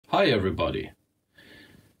Hi everybody.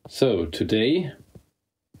 So today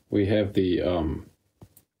we have the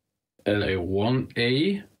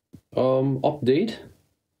LA-1A update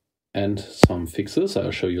and some fixes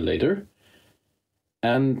I'll show you later.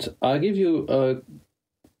 And I'll give you a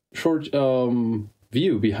short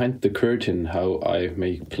view behind the curtain, how I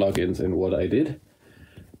make plugins and what I did.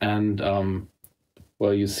 And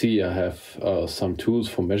well, you see I have some tools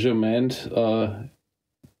for measurement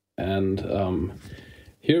and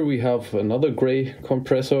here we have another gray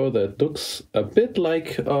compressor that looks a bit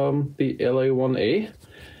like the LA-1A.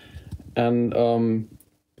 And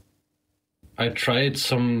I tried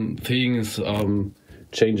some things,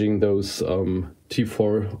 changing those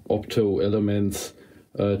T4 opto elements,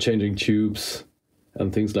 changing tubes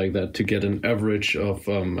and things like that to get an average of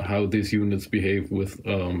how these units behave with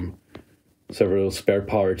several spare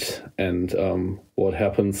parts and what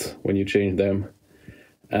happens when you change them.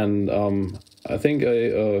 And I think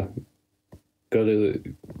I got a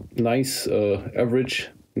nice average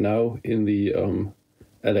now in the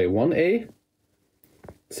LA-1A.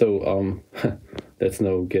 So let's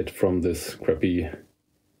now get from this crappy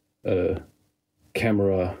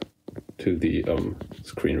camera to the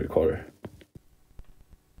screen recorder.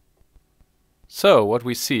 So what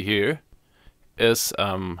we see here is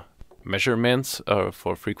measurements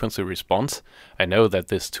for frequency response. I know that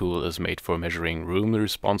this tool is made for measuring room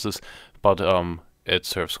responses, but it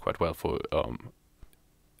serves quite well for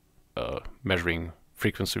measuring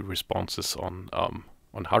frequency responses on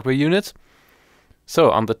hardware units. So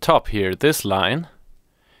on the top here, this line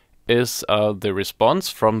is the response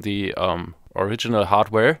from the original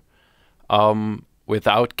hardware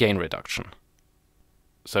without gain reduction.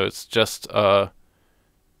 So it's just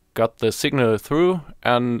got the signal through,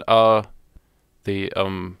 and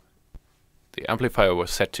the amplifier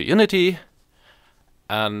was set to unity,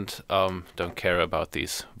 and don't care about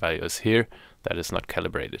these values here. That is not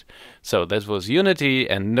calibrated. So that was unity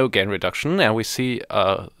and no gain reduction, and we see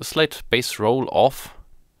a slight bass roll off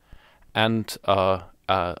and a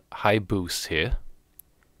high boost here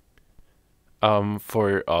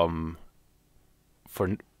for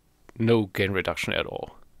no gain reduction at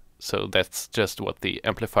all. So that's just what the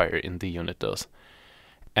amplifier in the unit does.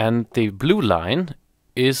 And the blue line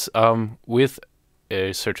is with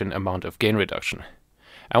a certain amount of gain reduction.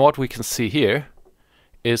 And what we can see here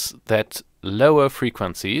is that lower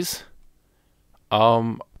frequencies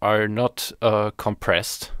are not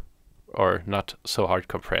compressed, or not so hard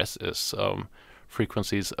compressed as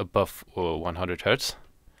frequencies above 100 Hertz.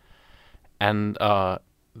 And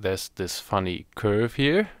there's this funny curve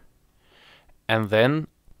here. And then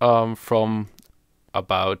from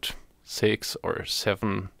about 6 or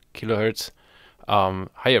 7 kilohertz,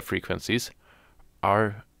 higher frequencies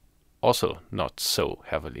are also not so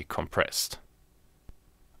heavily compressed.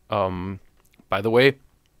 By the way,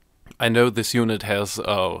 I know this unit has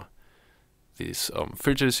these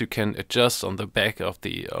filters you can adjust on the back of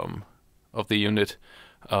the unit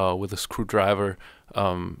with a screwdriver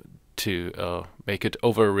to make it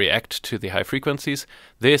overreact to the high frequencies.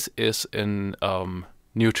 This is in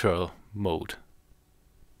neutral mode.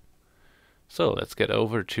 So let's get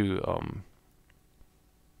over to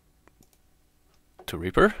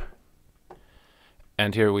ReaPack,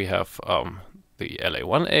 and here we have the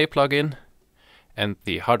LA-1A plugin and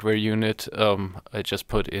the hardware unit I just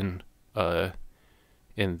put in the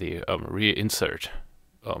reinsert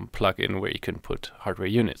plugin where you can put hardware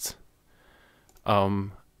units. I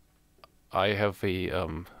have a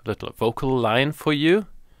little vocal line for you.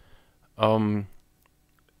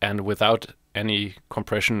 And without any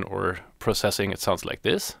compression or processing, it sounds like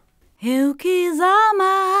this. Eu quis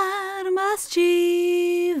amar, mas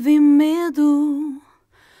tive medo,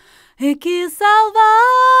 e quis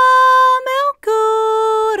salvar meu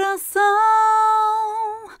coração.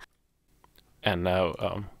 And now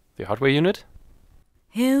the hardware unit.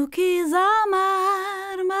 Eu quis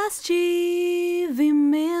amar, mas tive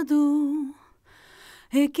medo,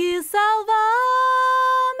 e quis salvar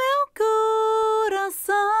meu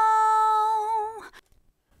coração.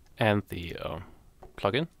 And the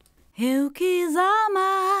plugin. Eu quis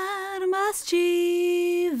amar, mas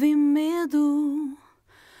tive medo,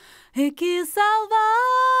 e quis salvar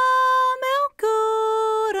meu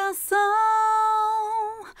coração.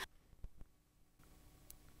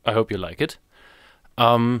 I hope you like it.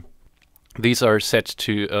 These are set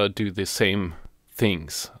to do the same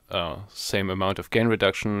things, same amount of gain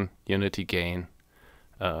reduction, unity gain,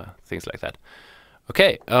 things like that.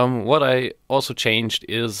 Okay, what I also changed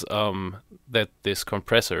is that this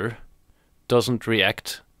compressor doesn't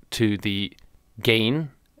react to the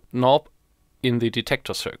gain knob in the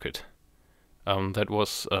detector circuit. That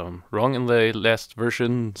was wrong in the last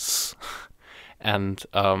versions, and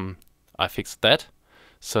I fixed that.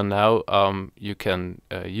 So now you can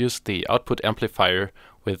use the output amplifier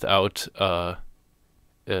without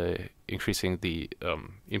increasing the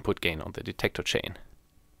input gain on the detector chain.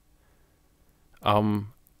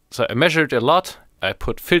 So I measured a lot. I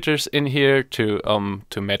put filters in here to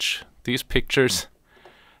match these pictures,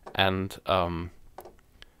 and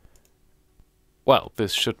well,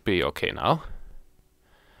 this should be okay now.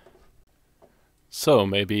 So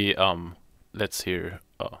maybe let's hear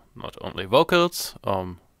not only vocals.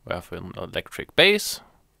 We have an electric bass.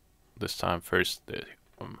 This time first the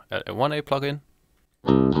LA-1A plugin.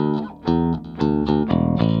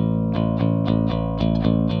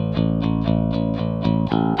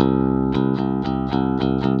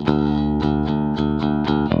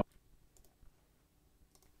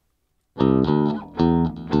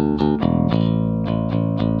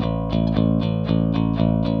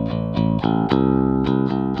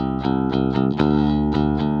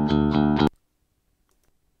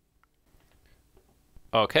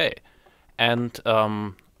 Okay, and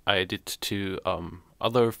I did two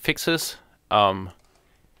other fixes.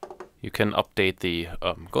 You can update the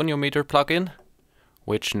Goniometer plugin,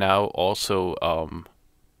 which now also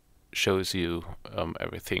shows you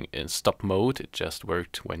everything in stop mode. It just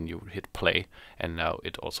worked when you hit play, and now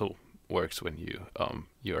it also works when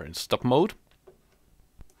you're in stop mode.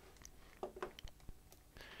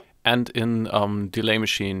 And in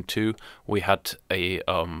DelayMachine 2, we had a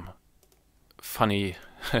funny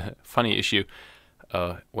issue.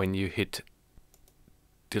 When you hit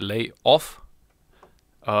delay off,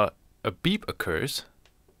 a beep occurs,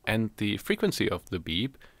 and the frequency of the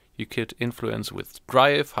beep you could influence with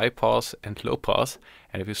drive, high pass, and low pass.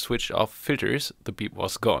 And if you switch off filters, the beep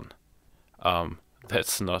was gone.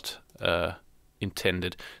 That's not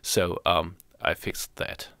intended, so I fixed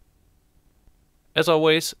that. As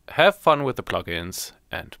always, have fun with the plugins,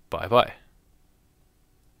 and bye bye.